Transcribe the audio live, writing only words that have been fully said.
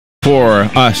for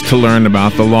us to learn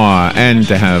about the law and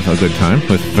to have a good time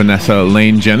with Vanessa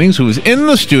Jennings, who is in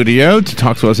the studio to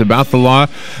talk to us about the law.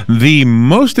 The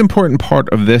most important part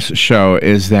of this show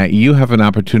is that you have an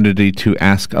opportunity to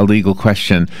ask a legal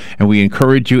question, and we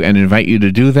encourage you and invite you to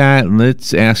do that.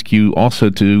 Let's ask you also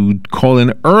to call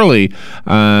in early.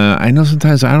 I know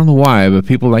sometimes, I don't know why, but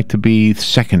people like to be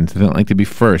second. They don't like to be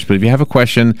first. But if you have a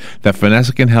question that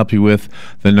Vanessa can help you with,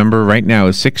 the number right now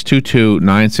is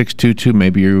 622-9622.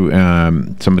 Maybe you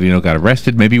somebody got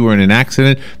arrested. Maybe you were in an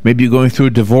accident. Maybe you're going through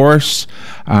a divorce.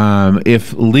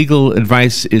 If legal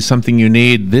advice is something you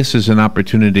need, this is an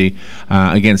opportunity.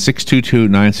 Again,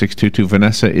 622-9622.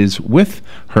 Vanessa is with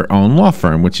her own law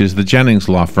firm, which is the Jennings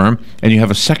Law Firm, and you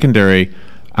have a secondary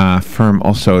firm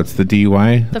also. It's the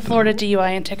DUI? The Florida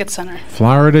DUI and Ticket Center.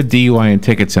 Florida DUI and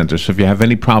Ticket Center. So if you have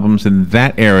any problems in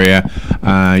that area,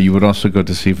 you would also go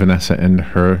to see Vanessa and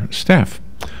her staff.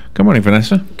 Good morning,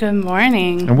 Vanessa. Good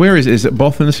morning. And where is it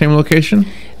both in the same location?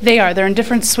 They are. They're in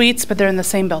different suites, but they're in the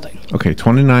same building. Okay,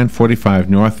 2945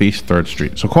 Northeast 3rd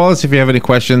Street. So call us if you have any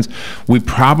questions. We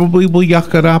probably will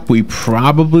yuck it up. We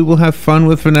probably will have fun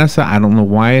with Vanessa. I don't know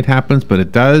why it happens, but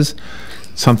it does.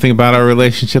 Something about our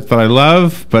relationship that I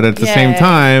love, but at the same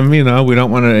time, we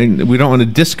don't want to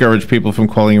discourage people from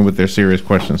calling in with their serious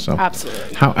questions. So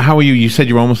absolutely. How are you? You said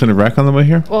you were almost in a wreck on the way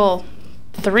here? Well,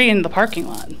 3 in the parking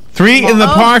lot. 3 in the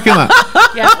parking lot.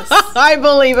 Yes. I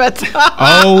believe it.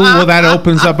 Oh, well, that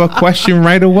opens up a question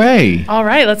right away. All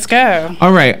right, let's go.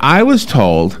 All right. I was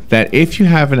told that if you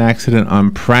have an accident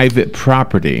on private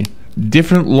property,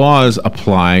 different laws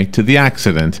apply to the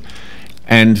accident,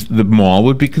 and the mall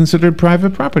would be considered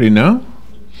private property, no?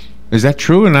 Is that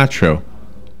true or not true?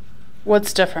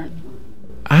 What's different?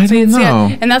 I don't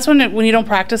know. And that's when you don't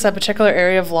practice that particular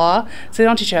area of law, so they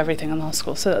don't teach you everything in law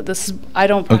school. So I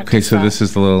don't practice Okay, so this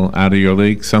is a little out of your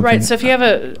league, something? Right, so if you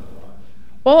have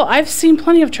I've seen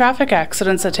plenty of traffic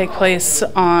accidents that take place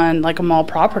on like a mall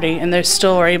property, and they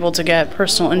still are able to get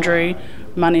personal injury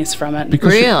monies from it.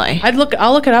 Because really?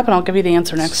 I'll look it up and I'll give you the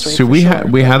answer next week. So we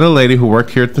had a lady who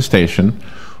worked here at the station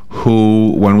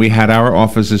who, when we had our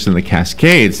offices in the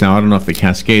Cascades, now I don't know if the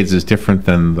Cascades is different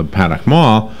than the Paddock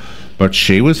Mall, but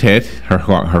she was hit, her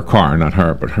car, not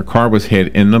her, but her car was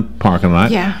hit in the parking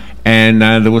lot. Yeah. And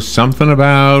there was something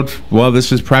about, well,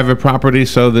 this is private property,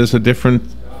 so there's a different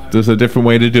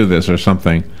way to do this or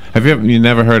something. You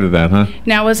never heard of that, huh?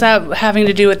 Now, was that having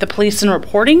to do with the police and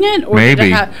reporting it? Or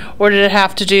Maybe. Did it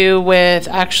have to do with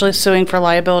actually suing for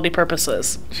liability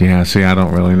purposes? Yeah, see, I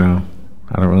don't really know.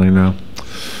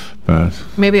 But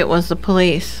maybe it was the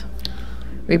police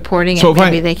reporting so it.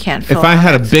 Maybe they can't fill If I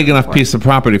had a big enough piece of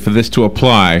property for this to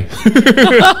apply,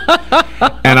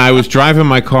 and I was driving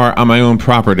my car on my own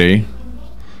property,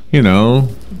 we know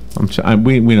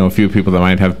a few people that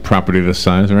might have property this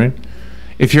size, right?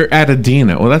 If you're at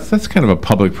Adena, well, that's kind of a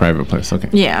public-private place. Okay.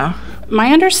 Yeah.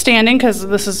 My understanding, because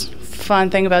this is a fun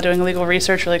thing about doing legal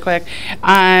research really quick,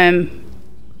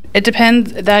 it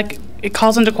depends, that it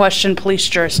calls into question police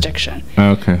jurisdiction.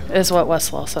 Okay. Is what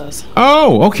Westlaw says.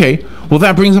 Oh, okay. Well,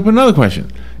 that brings up another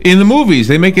question. In the movies,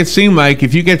 they make it seem like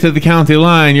if you get to the county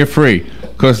line, you're free,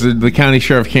 because the county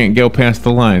sheriff can't go past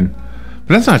the line.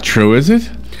 But that's not true, is it?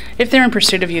 If they're in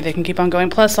pursuit of you, they can keep on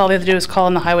going. Plus, all they have to do is call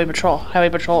in the highway patrol. Highway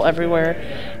patrol everywhere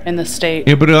in the state.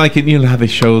 Yeah, but like how they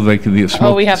show like the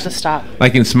smoke. Oh, we have to stop.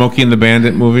 Like in Smokey and the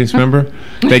Bandit movies, remember?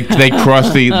 they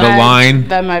cross the line.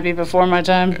 That might be before my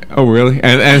time. Oh, really?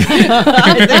 And I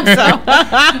think so.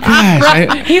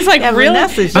 Gosh, he's like, really?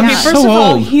 First of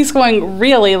all, he's going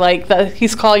really like that.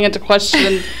 He's calling into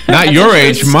question. Not your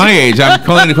age, my age. I'm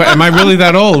calling into question. Am I really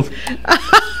that old?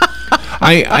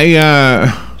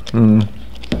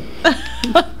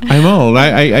 I'm old.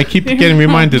 I keep getting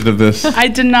reminded of this. I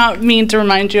did not mean to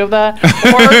remind you of that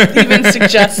or even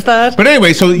suggest that. But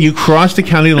anyway, so you cross the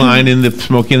county line in the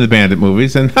Smokey and the Bandit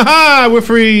movies, and we're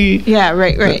free. Yeah,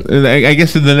 right. I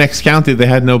guess in the next county they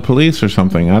had no police or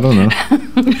something. I don't know.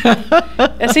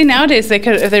 See, nowadays they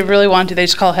could, if they really want to, they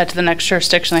just call ahead to the next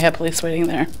jurisdiction. They have police waiting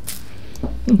there.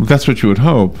 Well, that's what you would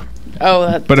hope.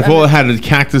 But if all it had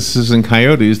cactuses and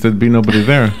coyotes, there'd be nobody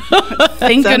there.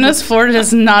 Thank goodness Florida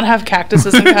does not have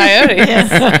cactuses and coyotes.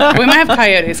 We might have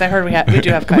coyotes. I heard we do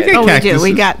have coyotes. We do.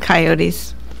 We got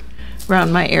coyotes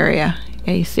around my area.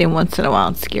 Yeah, you see them once in a while.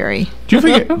 It's scary. Do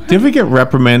you ever get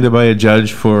reprimanded by a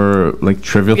judge for like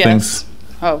trivial things?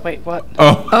 Oh, wait, what?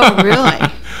 Oh, really?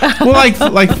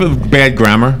 Well, like for bad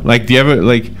grammar. Like, do you ever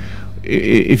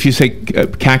if you say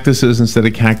cactuses instead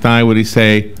of cacti, would he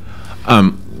say?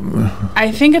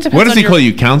 I think it depends. What does he call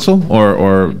you? Counsel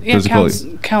or does he call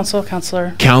you?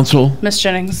 Counselor. Counsel. Miss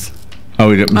Jennings.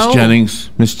 Oh, Miss Jennings.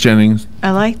 Miss Jennings.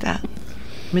 I like that,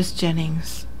 Miss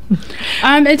Jennings.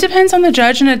 It depends on the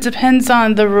judge, and it depends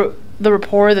on the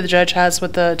rapport that the judge has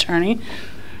with the attorney.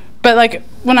 But like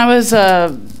when I was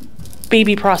a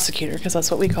baby prosecutor, because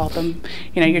that's what we call them,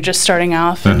 you're just starting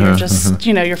off, and you're just,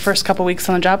 your first couple weeks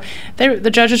on the job. The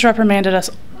judges reprimanded us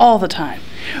all the time,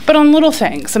 but on little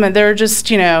things. I mean, they're just,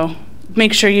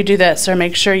 make sure you do this or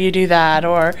make sure you do that,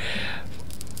 or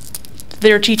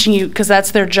they're teaching you, because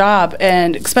that's their job,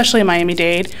 and especially in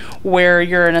Miami-Dade, where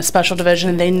you're in a special division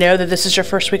and they know that this is your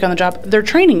first week on the job, they're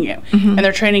training you, and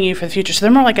they're training you for the future. So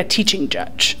they're more like a teaching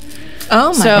judge.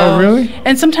 Oh, my God. Oh, really?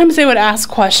 And sometimes they would ask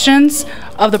questions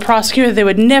of the prosecutor that they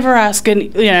would never ask,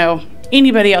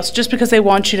 anybody else, just because they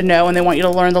want you to know and they want you to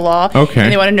learn the law. Okay.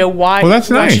 And they want to know why. Well, that's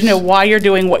they want nice. you to know why you're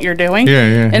doing what you're doing.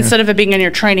 Instead of it being in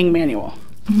your training manual.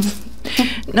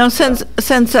 Now,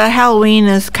 since Halloween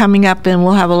is coming up and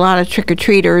we'll have a lot of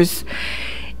trick-or-treaters,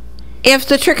 if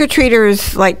the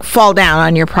trick-or-treaters like fall down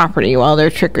on your property while they're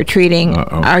trick-or-treating,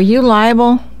 are you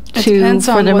liable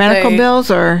for their medical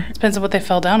bills? Or depends on what they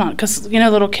fell down on, because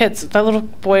little kids, that little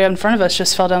boy in front of us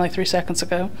just fell down like 3 seconds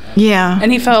ago. Yeah.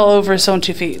 And he fell over his own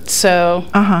 2 feet. So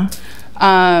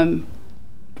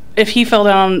if he fell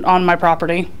down on my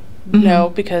property, no,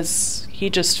 because he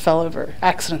just fell over.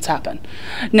 Accidents happen.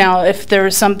 Now, if there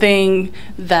was something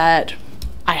that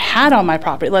I had on my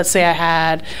property, let's say I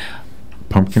had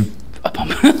pumpkin. A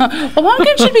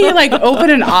pumpkin should be like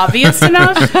open and obvious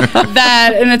enough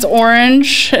and it's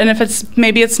orange, and if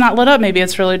maybe it's not lit up, maybe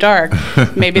it's really dark,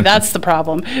 maybe that's the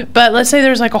problem. But let's say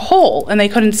there's like a hole and they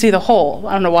couldn't see the hole.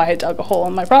 I don't know why I dug a hole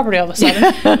on my property all of a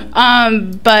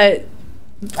sudden. But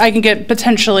I can get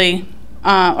potentially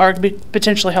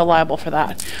held liable for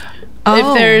that.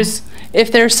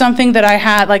 If there's something that I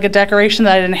had, like a decoration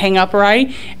that I didn't hang up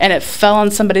right and it fell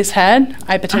on somebody's head,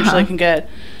 I potentially can get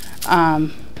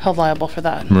held liable for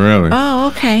that. Really? Oh,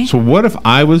 okay. So what if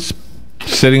I was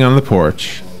sitting on the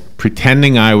porch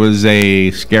pretending I was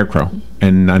a scarecrow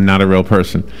and I'm not a real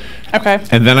person? Okay.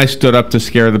 And then I stood up to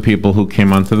scare the people who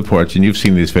came onto the porch, and you've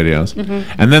seen these videos.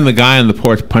 And then the guy on the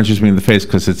porch punches me in the face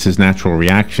because it's his natural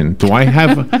reaction. Do I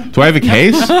have a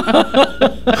case?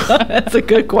 That's a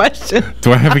good question.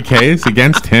 Do I have a case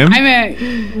against him? I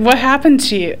mean, what happened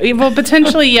to you? Well,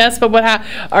 potentially yes, but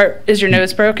is your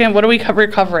nose broken? What are we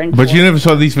recovering? But you never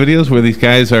saw these videos where these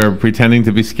guys are pretending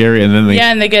to be scary, and then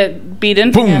and they get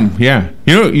beaten. Boom! Yeah.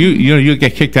 You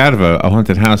get kicked out of a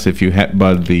haunted house if you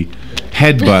headbutt the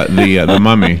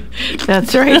mummy.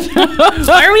 That's right.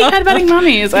 Why are we headbutting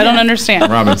mummies? I don't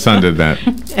understand. Robin's son did that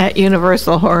at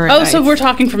Universal Horror Nights. So we're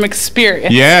talking from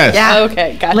experience. Yes. Yeah.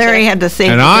 Okay, gotcha. Larry had to save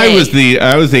and the I day.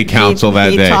 was the counsel that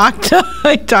day. I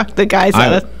talked the guys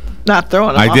out of not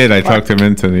throwing them. I did. I talked him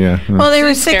into Well, they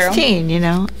were 16.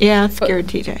 Yeah, scared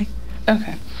TJ.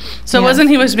 Okay. So it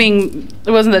wasn't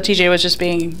that TJ was just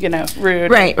being, rude.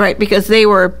 Right, because they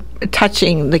were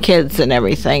touching the kids and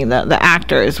everything. The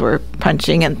actors were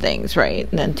punching and things, right?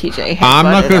 And then TJ I'm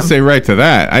not going to say right to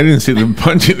that. I didn't see them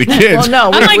punching the kids.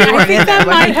 Well, no. I think that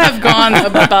might have gone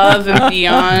above and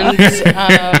beyond.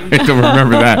 I don't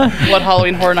remember that. What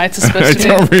Halloween Horror Nights is supposed to be.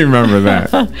 I don't remember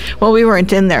that. Well, we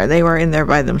weren't in there. They were in there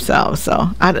by themselves.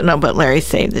 So I don't know, but Larry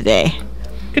saved the day.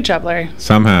 Good job, Larry.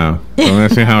 Somehow. Don't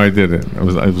ask me how I did it. It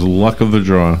was luck of the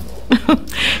draw.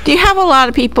 Do you have a lot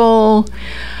of people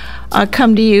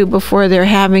come to you before they're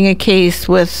having a case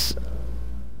with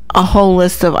a whole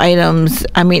list of items?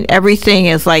 I mean, everything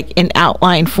is like in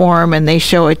outline form, and they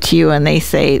show it to you and they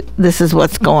say, this is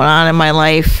what's going on in my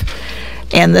life,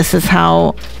 and this is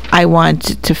how I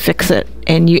want to fix it,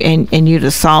 and you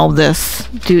to solve this.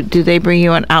 Do they bring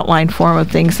you an outline form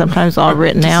of things, sometimes all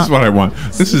written out? This is what I want.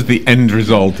 This is the end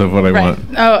result of what I want.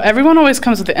 Oh, everyone always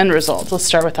comes with the end result. Let's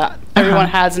start with that. Everyone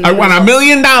has an I end want $1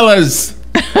 million.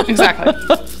 Exactly.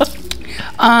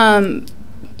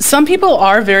 Some people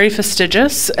are very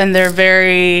fastidious, and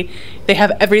they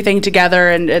have everything together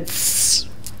and it's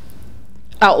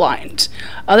outlined.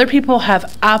 Other people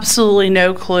have absolutely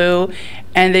no clue,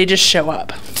 and they just show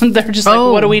up. They're just like,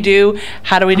 what do we do?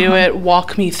 How do we do it?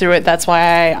 Walk me through it. That's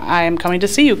why I am coming to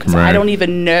see you, because I don't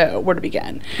even know where to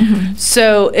begin.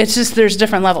 So it's just, there's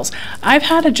different levels. I've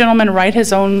had a gentleman write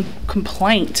his own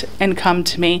complaint and come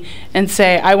to me and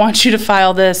say, I want you to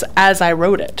file this as I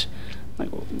wrote it.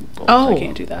 Like, well, I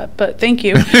can't do that, but thank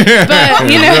you. But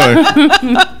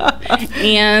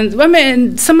and I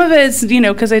mean, some of it's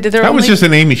because they did their. That was just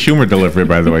an Amy Schumer delivery,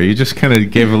 by the way. You just kind of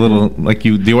gave a little do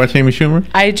you watch Amy Schumer?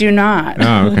 I do not.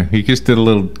 Oh, okay. You just did a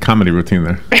little comedy routine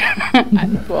there.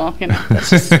 It's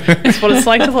what it's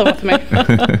like to live with me.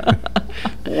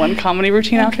 One comedy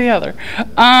routine after the other.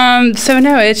 So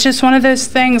no, it's just one of those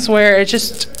things where it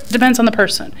just depends on the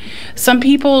person. Some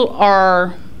people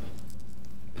are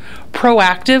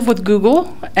proactive with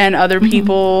Google, and other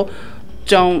people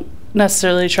don't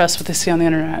necessarily trust what they see on the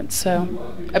internet.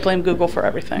 So I blame Google for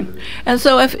everything. And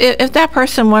so if that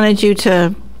person wanted you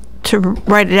to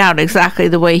write it out exactly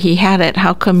the way he had it,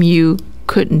 how come you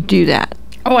couldn't do that?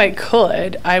 Oh, I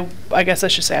could. I guess I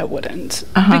should say I wouldn't.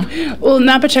 Well, in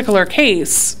that particular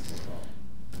case,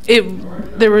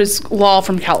 there was law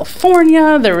from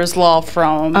California, there was law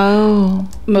from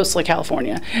mostly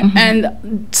California,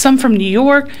 and some from New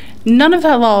York. None of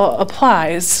that law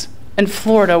applies in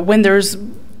Florida when there's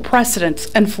precedents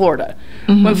in Florida.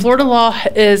 When Florida law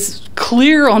is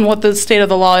clear on what the state of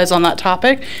the law is on that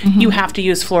topic, you have to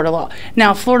use Florida law.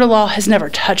 Now, Florida law has never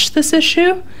touched this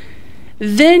issue.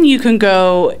 Then you can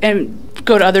go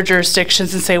to other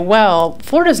jurisdictions and say, well,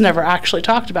 Florida's never actually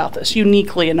talked about this,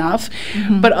 uniquely enough,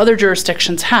 but other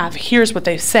jurisdictions have. Here's what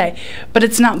they say. But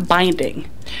it's not binding.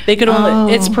 They could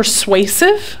only, it's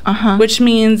persuasive, which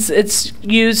means it's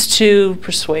used to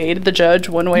persuade the judge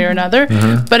one way or another,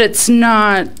 but it's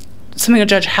not something a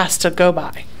judge has to go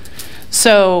by.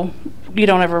 So you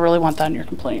don't ever really want that in your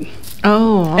complaint.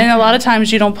 And a lot of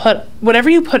times you don't put, whatever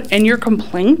you put in your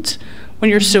complaint, when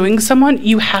you're suing someone,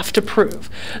 you have to prove.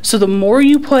 So the more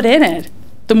you put in it,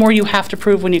 the more you have to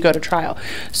prove when you go to trial.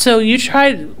 So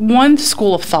one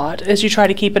school of thought is you try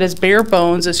to keep it as bare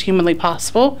bones as humanly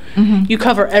possible. You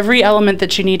cover every element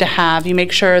that you need to have. You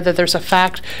make sure that there's a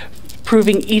fact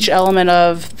proving each element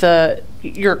of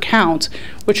your count,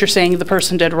 which you're saying the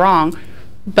person did wrong,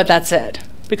 but that's it.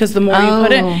 Because the more you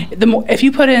put in, if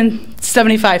you put in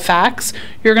 75 facts,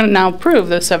 you're going to now prove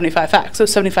those 75 facts.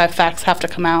 Those 75 facts have to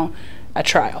come out at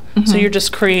trial. So you're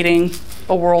just creating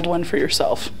a whirlwind for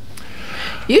yourself.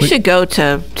 You should go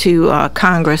to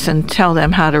Congress and tell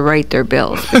them how to write their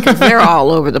bills, because they're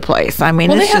all over the place. I mean,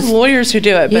 well, they have lawyers who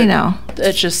do it, but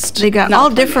it's just they got all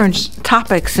different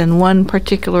topics in one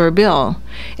particular bill,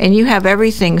 and you have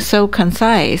everything so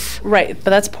concise. Right, but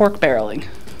that's pork barreling.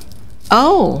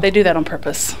 They do that on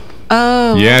purpose.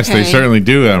 Yes, they certainly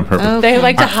do that on purpose. They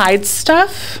like to hide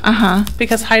stuff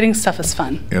because hiding stuff is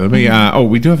fun. Yeah, let me.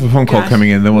 We do have a phone call coming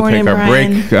in. Then we'll take our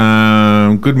break.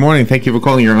 Good morning. Thank you for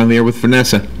calling. You're on the air with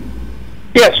Vanessa.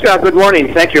 Yes. Good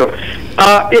morning. Thank you.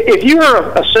 If you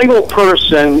are a single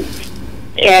person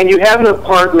and you have an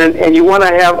apartment and you want to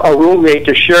have a roommate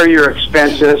to share your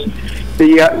expenses,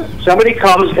 somebody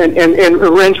comes and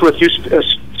rents with you.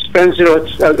 Spends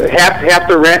half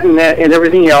the rent and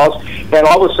everything else, and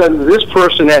all of a sudden this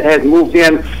person that had moved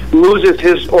in loses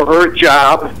his or her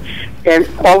job, and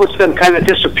all of a sudden kind of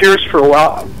disappears for a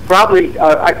while. Probably,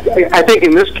 I think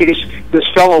in this case, this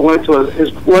fellow went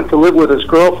to live with his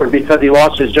girlfriend because he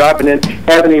lost his job and didn't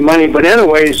have any money. But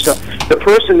anyways, the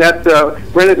person that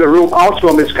rented the room out to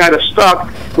him is kind of stuck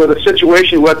with a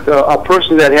situation with a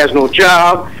person that has no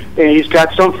job. And he's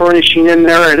got some furnishing in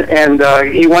there, and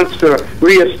he wants to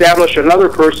reestablish another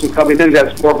person coming in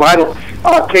that's more vital.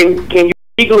 Can you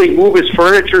legally move his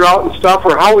furniture out and stuff,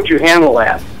 or how would you handle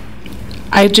that?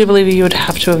 I do believe you would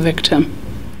have to evict him.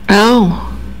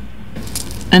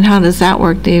 And how does that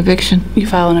work, the eviction? You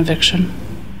file an eviction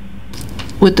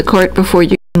with the court before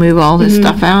you move all this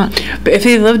stuff out? But if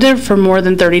he lived there for more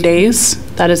than 30 days,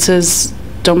 that is his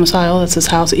domicile, that's his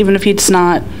house, even if he's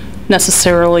not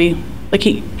necessarily... Like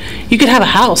you could have a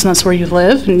house and that's where you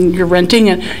live and you're renting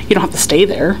and you don't have to stay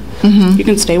there. You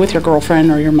can stay with your girlfriend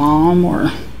or your mom or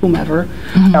whomever.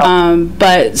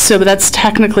 But that's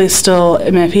technically still, I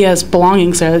mean, if he has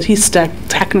belongings there, he's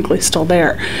technically still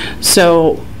there.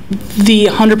 So the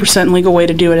 100% legal way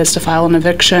to do it is to file an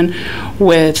eviction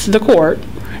with the court.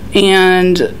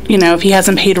 And, if he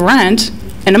hasn't paid rent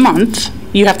in a month,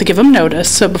 you have to give them notice.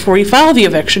 So before you file the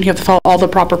eviction, you have to follow all the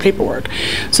proper paperwork.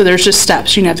 So there's just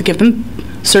steps. You have to give them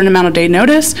a certain amount of day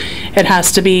notice. It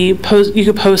has to be you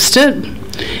could post it.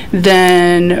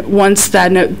 Then once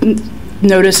that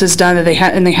notice is done and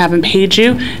they haven't paid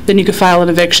you, then you can file an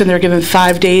eviction. They're given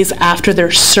 5 days after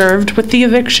they're served with the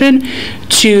eviction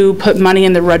to put money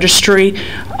in the registry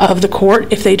of the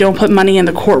court. If they don't put money in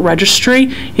the court registry,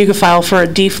 you can file for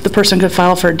the person could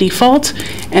file for a default,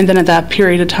 and then at that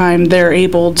period of time they're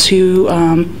able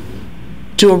to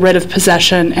do a writ of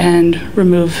possession and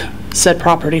remove said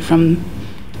property from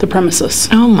the premises.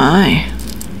 Oh my.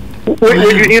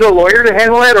 Would you need a lawyer to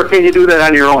handle that, or can you do that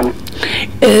on your own?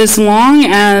 As long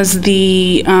as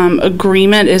the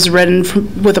agreement is written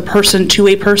with a person to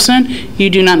a person,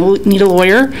 you do not need a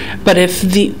lawyer. But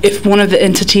if one of the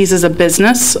entities is a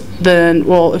business, then,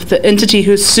 if the entity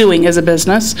who's suing is a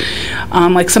business,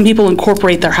 like some people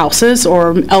incorporate their houses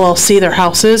or LLC their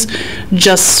houses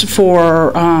just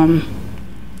for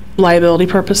liability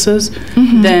purposes,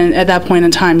 then at that point in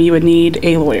time you would need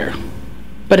a lawyer.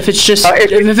 But if it's just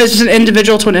if it's just an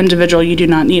individual to an individual, you do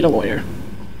not need a lawyer.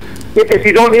 If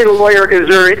you don't need a lawyer, is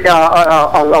there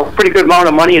a pretty good amount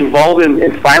of money involved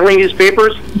in filing these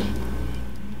papers?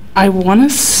 I want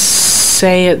to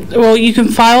say it. Well, you can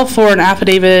file for an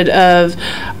affidavit of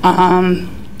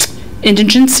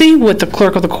indigency with the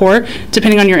clerk of the court,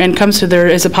 depending on your income. So there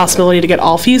is a possibility to get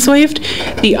all fees waived.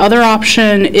 The other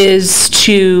option is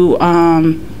to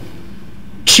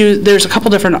choose. There's a couple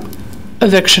different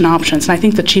eviction options, and I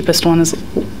think the cheapest one is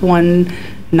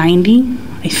 $190.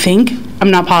 I think.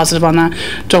 I'm not positive on that.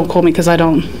 Don't quote me because I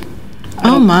don't.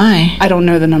 Oh my! I don't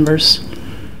know the numbers.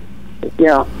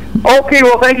 Yeah. Okay.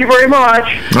 Well, thank you very much.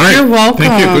 All right. You're welcome.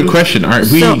 Thank you. Good question. All right.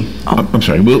 I'm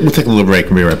sorry. We'll take a little break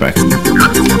and be right back.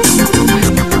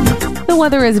 The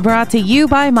weather is brought to you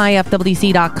by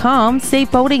myfwc.com.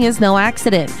 Safe boating is no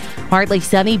accident. Partly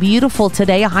sunny, beautiful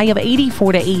today, a high of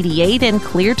 84 to 88, and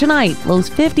clear tonight, lows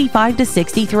 55 to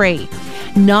 63.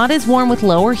 Not as warm with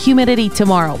lower humidity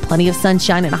tomorrow. Plenty of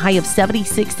sunshine and a high of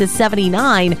 76 to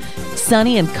 79.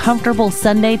 Sunny and comfortable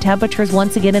Sunday, temperatures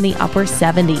once again in the upper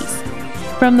 70s.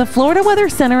 From the Florida Weather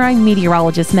Center, I'm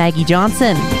meteorologist Maggie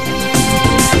Johnson.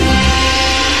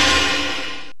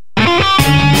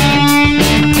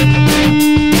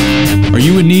 Are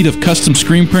you in need of custom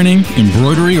screen printing,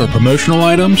 embroidery, or promotional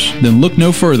items? Then look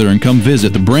no further and come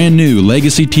visit the brand new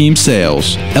Legacy Team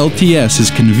Sales. LTS is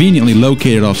conveniently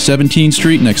located off 17th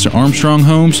Street next to Armstrong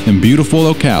Homes in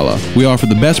beautiful Ocala. We offer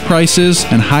the best prices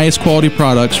and highest quality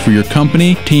products for your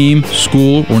company, team,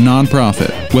 school, or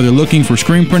nonprofit. Whether looking for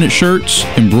screen printed shirts,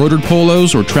 embroidered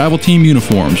polos, or travel team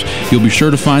uniforms, you'll be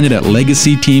sure to find it at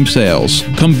Legacy Team Sales.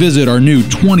 Come visit our new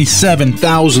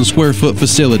 27,000 square foot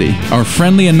facility. Our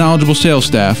friendly and knowledgeable sales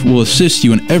staff will assist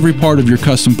you in every part of your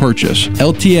custom purchase.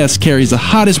 LTS carries the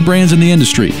hottest brands in the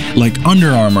industry like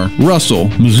Under Armour, Russell,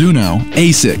 Mizuno,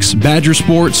 Asics, Badger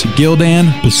Sports, Gildan,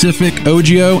 Pacific,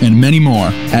 Ogio, and many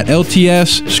more. At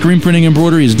LTS, screen printing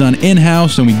embroidery is done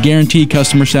in-house and we guarantee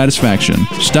customer satisfaction.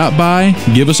 Stop by,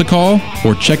 give us a call,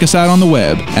 or check us out on the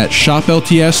web at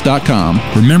shoplts.com.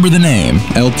 Remember the name,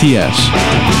 LTS.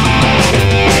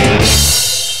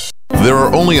 There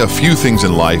are only a few things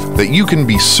in life that you can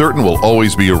be certain will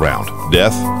always be around: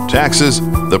 death, taxes,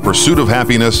 the pursuit of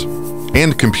happiness,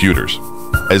 and computers.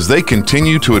 As they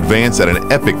continue to advance at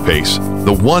an epic pace,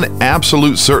 the one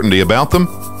absolute certainty about them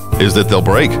is that they'll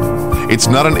break. It's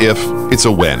not an if, it's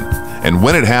a when. And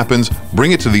when it happens,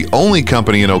 bring it to the only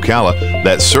company in Ocala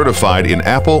that's certified in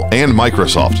Apple and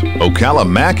Microsoft, Ocala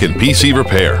Mac and PC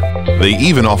Repair. They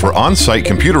even offer on-site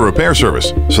computer repair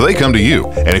service, so they come to you.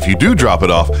 And if you do drop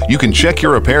it off, you can check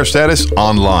your repair status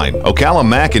online. Ocala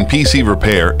Mac and PC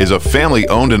Repair is a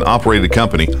family-owned and operated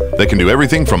company that can do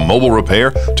everything from mobile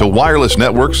repair to wireless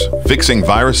networks, fixing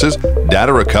viruses,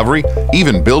 data recovery,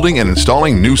 even building and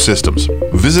installing new systems.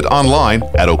 Visit online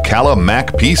at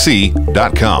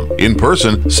ocalamacpc.com. In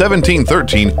person,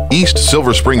 1713 East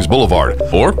Silver Springs Boulevard,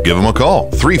 or give them a call,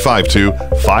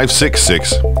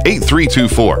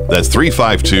 352-566-8324. That's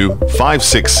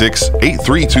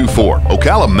 352-566-8324.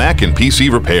 Ocala Mac and PC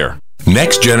Repair.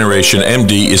 Next Generation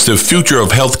MD is the future of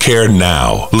healthcare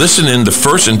now. Listen in the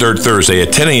first and third Thursday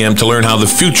at 10 a.m. to learn how the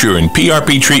future in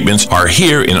PRP treatments are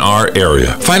here in our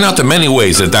area. Find out the many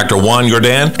ways that Dr. Juan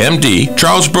Jordan, MD,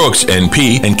 Charles Brooks,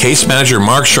 NP, and case manager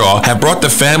Mark Shaw have brought the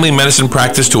family medicine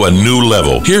practice to a new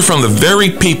level. Hear from the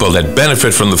very people that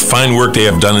benefit from the fine work they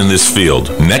have done in this field.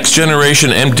 Next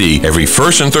Generation MD, every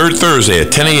first and third Thursday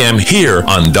at 10 a.m. here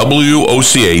on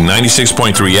WOCA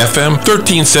 96.3 FM,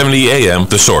 1370 AM,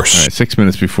 The Source. 6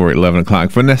 minutes before 11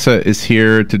 o'clock. Vanessa is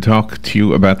here to talk to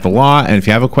you about the law. And if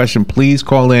you have a question, please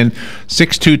call in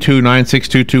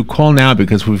 622-9622. Call now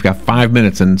because we've got 5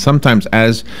 minutes. And sometimes,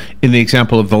 as in the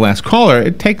example of the last caller,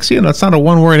 it takes, it's not a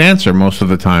one-word answer most of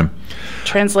the time.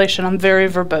 Translation, I'm very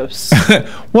verbose.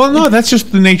 Well, no, that's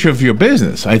just the nature of your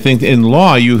business. I think in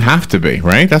law, you have to be,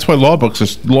 right? That's why law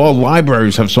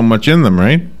libraries have so much in them,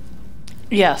 right?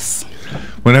 Yes.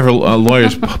 Whenever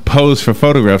lawyers pose for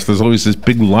photographs, there's always this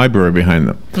big library behind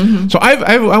them. Mm-hmm. So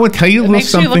I would tell you a little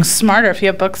something. It makes you look smarter if you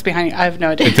have books behind you. I have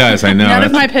no idea. It does, I know. None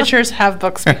of my pictures have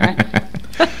books behind.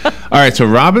 All right, so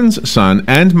Robin's son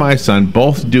and my son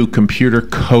both do computer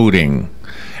coding.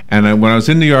 And when I was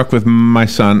in New York with my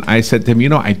son, I said to him,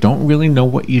 I don't really know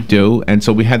what you do. And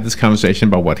so we had this conversation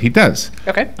about what he does.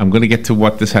 Okay. I'm going to get to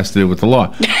what this has to do with the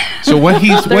law. So what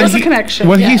he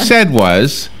said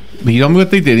was, he told me what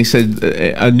they did. He said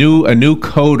a new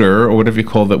coder, or whatever you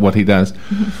call it, what he does,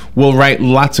 will write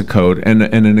lots of code, and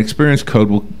an experienced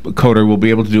coder will be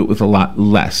able to do it with a lot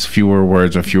less, fewer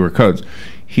words or fewer codes.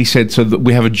 He said, so that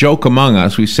we have a joke among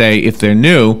us. We say if they're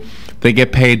new, they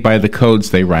get paid by the codes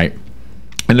they write.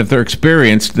 And if they're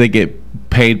experienced, they get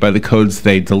paid by the codes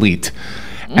they delete.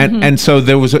 And so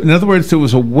there was, in other words, there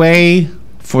was a way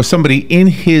for somebody in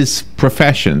his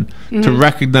profession to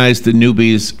recognize the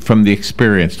newbies from the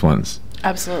experienced ones.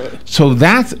 Absolutely. So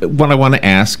that's what I want to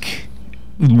ask.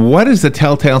 What is the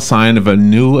telltale sign of a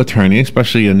new attorney,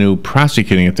 especially a new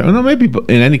prosecuting attorney? No, maybe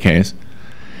in any case.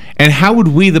 And how would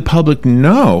we, the public,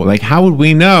 know? Like, how would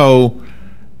we know?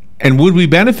 And would we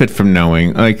benefit from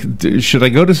knowing? Like, should I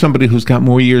go to somebody who's got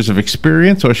more years of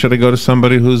experience, or should I go to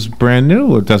somebody who's brand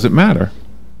new, or does it matter?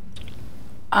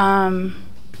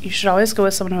 You should always go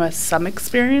with someone who has some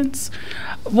experience.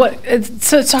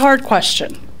 So it's a hard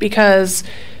question, because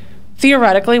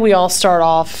theoretically we all start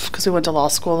off, because we went to law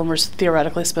school and we're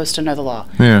theoretically supposed to know the law.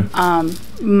 Yeah.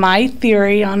 My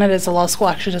theory on it is the law school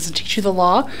actually doesn't teach you the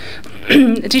law.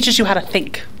 It teaches you how to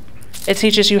think. It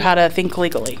teaches you how to think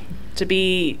legally, to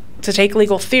take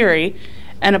legal theory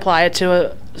and apply it to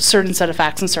a certain set of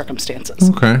facts and circumstances.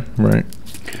 Okay, right.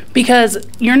 Because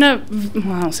I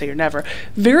don't say you're never.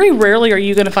 Very rarely are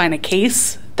you going to find a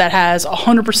case that has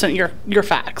 100% your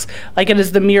facts. Like, it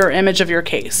is the mirror image of your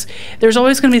case. There's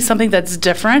always going to be something that's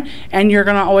different, and you're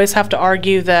going to always have to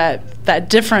argue that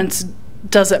that difference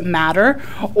doesn't matter,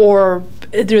 or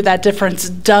either that difference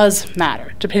does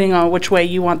matter, depending on which way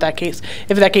you want that case,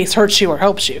 if that case hurts you or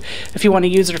helps you, if you want to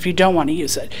use it or if you don't want to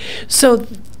use it. So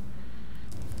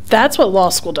that's what law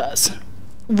school does.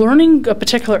 Learning a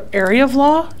particular area of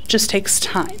law just takes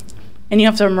time, and you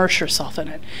have to immerse yourself in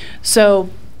it. So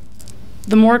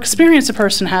the more experience a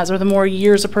person has, or the more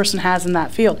years a person has in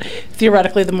that field,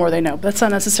 theoretically the more they know. But that's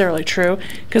not necessarily true,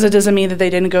 because it doesn't mean that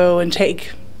they didn't go and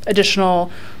take additional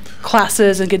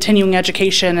classes and continuing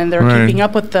education and they're keeping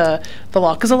up with the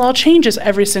law, because the law changes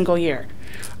every single year.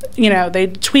 You know, they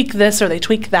tweak this or they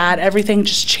tweak that. Everything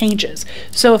just changes.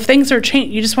 So if things are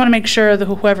changing, you just want to make sure that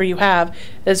whoever you have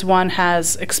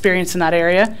has experience in that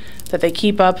area, that they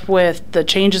keep up with the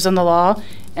changes in the law.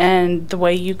 And the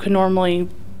way you can normally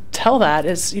tell that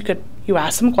is you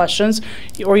ask them questions,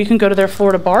 or you can go to their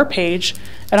Florida bar page,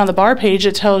 and on the bar page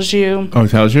it tells you. Oh, it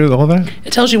tells you all that?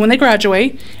 It tells you when they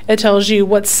graduate. It tells you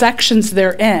what sections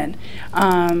they're in.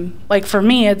 Like for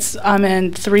me, I'm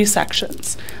in 3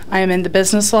 sections. I am in the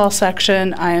business law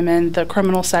section, I am in the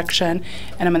criminal section,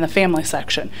 and I'm in the family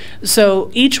section.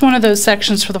 So each one of those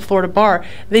sections for the Florida bar,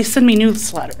 they send me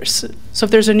newsletters. So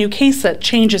if there's a new case that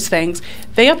changes things,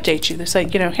 they update you. They say,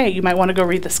 hey, you might want to go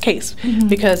read this case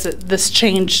because this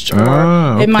changed,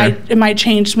 or it might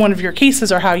change one of your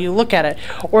cases or how you look at it.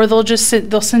 Or they'll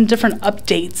send different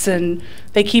updates, and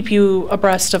they keep you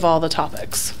abreast of all the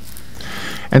topics.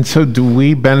 And so do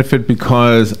we benefit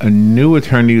because a new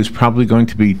attorney is probably going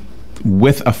to be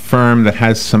with a firm that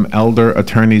has some elder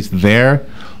attorneys there?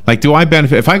 Like, do I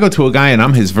benefit if I go to a guy and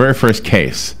I'm his very first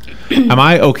case? Am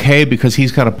I okay because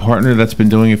he's got a partner that's been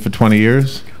doing it for 20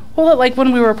 years? Well, like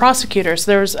when we were prosecutors,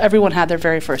 everyone had their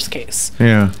very first case.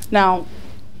 Yeah. Now,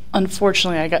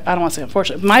 unfortunately, I don't want to say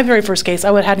unfortunately, my very first case,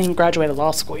 I hadn't even graduated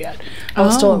law school yet. I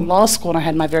was still in law school, and I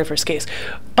had my very first case.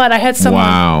 But I had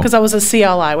someone, because I was a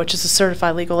CLI, which is a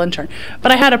certified legal intern.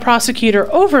 But I had a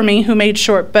prosecutor over me who made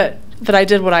sure that I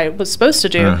did what I was supposed to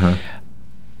do.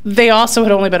 They also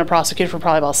had only been a prosecutor for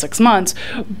probably about 6 months,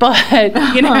 but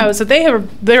so they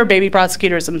were baby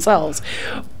prosecutors themselves.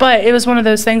 But it was one of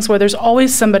those things where there's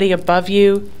always somebody above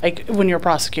you, like when you're a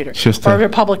prosecutor or a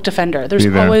public defender. There's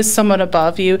always someone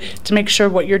above you to make sure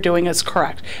what you're doing is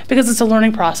correct, because it's a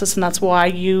learning process, and that's why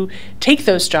you take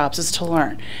those jobs, is to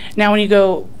learn. Now,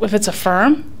 if it's a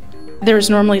firm,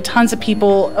 there's normally tons of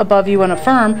people above you in a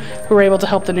firm who are able to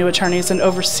help the new attorneys and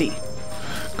oversee.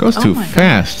 Goes too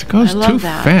fast. Goes too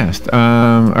fast.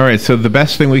 All right, so the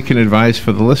best thing we can advise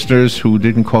for the listeners who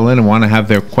didn't call in and want to have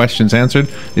their questions answered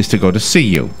is to go to see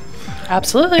you.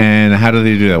 Absolutely. And how do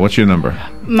they do that? What's your number?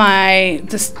 My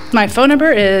phone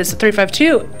number is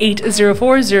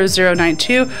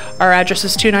 352-804-0092. Our address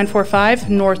is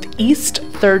 2945 Northeast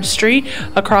 3rd Street,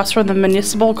 across from the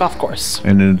Municipal Golf Course.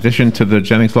 And in addition to the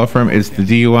Jennings Law Firm is the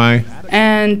DUI?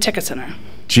 And Ticket Center.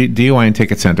 DUI and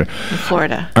Ticket Center. In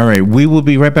Florida. All right, we will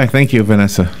be right back. Thank you,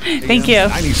 Vanessa. Thank you.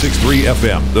 96.3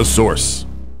 FM, The Source.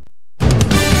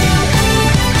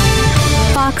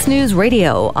 Fox News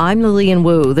Radio, I'm Lillian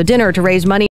Wu. The dinner to raise money